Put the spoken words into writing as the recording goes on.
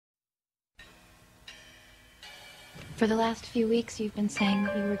For the last few weeks, you've been saying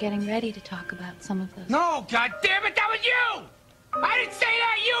that you were getting ready to talk about some of those. No, goddammit, that was you! I didn't say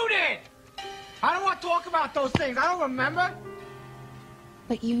that, you did! I don't want to talk about those things. I don't remember.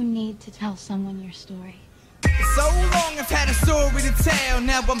 But you need to tell someone your story. So long I've had a story to tell.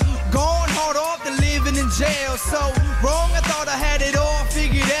 Now I'm gone hard off to living in jail. So wrong, I thought I had it all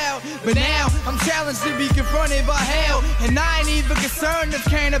figured out. But now I'm challenged to be confronted by hell. And I ain't even concerned if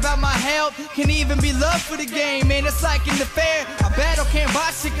caring about my health can even be love for the game. Man, it's like in the fair, I battle can't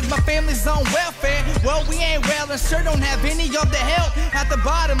buy shit cause my family's on welfare. Well, we ain't well and sure don't have any of the help. At the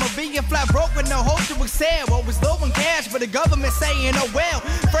bottom of being flat broke with no hope to excel. Always low in cash but the government saying oh well.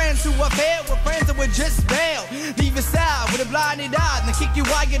 Friends who have failed were friends that would just bail. Leave a side with a blinded eye and kick you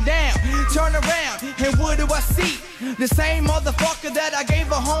while you're down. Turn around and what do I see? The same motherfucker that I gave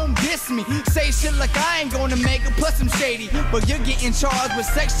a home diss me. Say shit like I ain't gonna make it, plus I'm shady. But you're getting charged with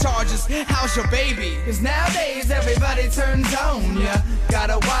sex charges. How's your baby? Cause nowadays everybody turns on ya.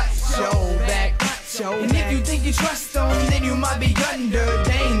 Gotta watch your back. And if you think you trust them, then you might be under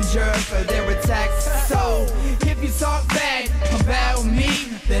danger for their attacks. So if you talk bad about me,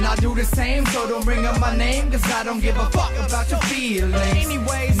 then I'll do the same. So don't bring up my name, cause I don't give a fuck about your feelings.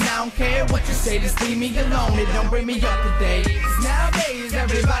 Anyways, I don't care what you say, just leave me alone. It don't bring me up to date. Cause nowadays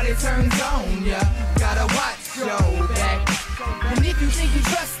everybody turns on ya. Gotta watch your back. And if you think you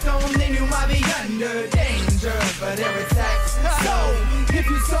trust them, then you might be under danger for their attacks. So if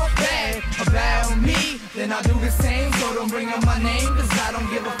you talk bad about me, then I'll do the same. So don't bring up my name, cause I don't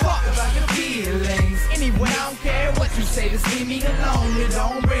give a fuck about your feelings. Anyway, I don't care what you say, just leave me alone. You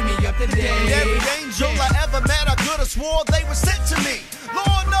don't bring me up to date. Every angel I ever met, I could've swore they were sent to me.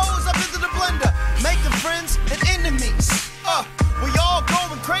 Lord knows I've been to the blender, making friends and enemies. We all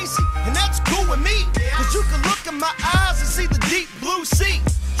going crazy, and that's cool with me. Cause you can look in my eyes and see the deep blue sea.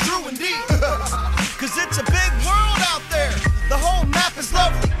 True indeed. Cause it's a big world out there. The whole map is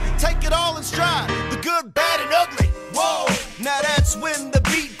lovely. Take it all in stride. The good, bad, and ugly. Whoa, now that's when the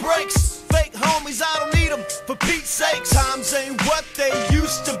beat breaks. Fake homies, I don't need them, for Pete's sake. Times ain't what they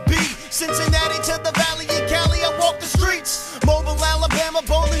used to be. Cincinnati to the valley in Cali, I walk the streets. Mobile, Alabama,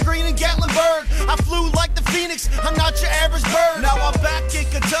 Bowling Green, and Gatlinburg. I flew like the Phoenix, I'm not your average bird. Now I'm back in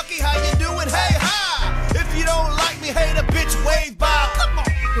Kentucky, how you doing? Hey, hi! If you don't like me, hey, the bitch wave by. Come on!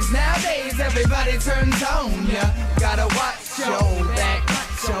 Cause nowadays everybody turns on ya. Gotta watch your back.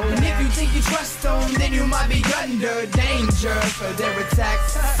 And if you think you trust them, then you might be under danger for their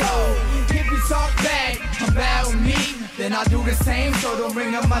attacks. So if you talk bad about me, then I'll do the same. So don't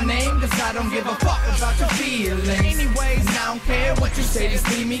bring up my name, cause I don't give a fuck about your feelings. Anyways, I don't care what you say, just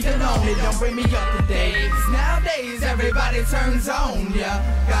leave me alone. It don't bring me up to date. Cause nowadays everybody turns on ya.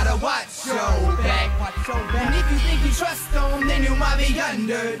 Gotta watch your back. And if you think you trust them, then you might be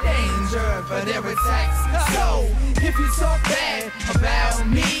under danger for their attacks. So if you talk bad about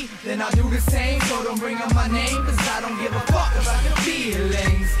me, then I'll do the same. So don't bring up my name, cause I don't give a fuck about your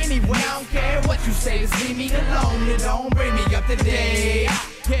feelings. Anyway, I don't care what you say, just leave me alone. You don't bring me up to date.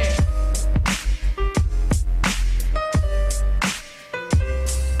 Yeah.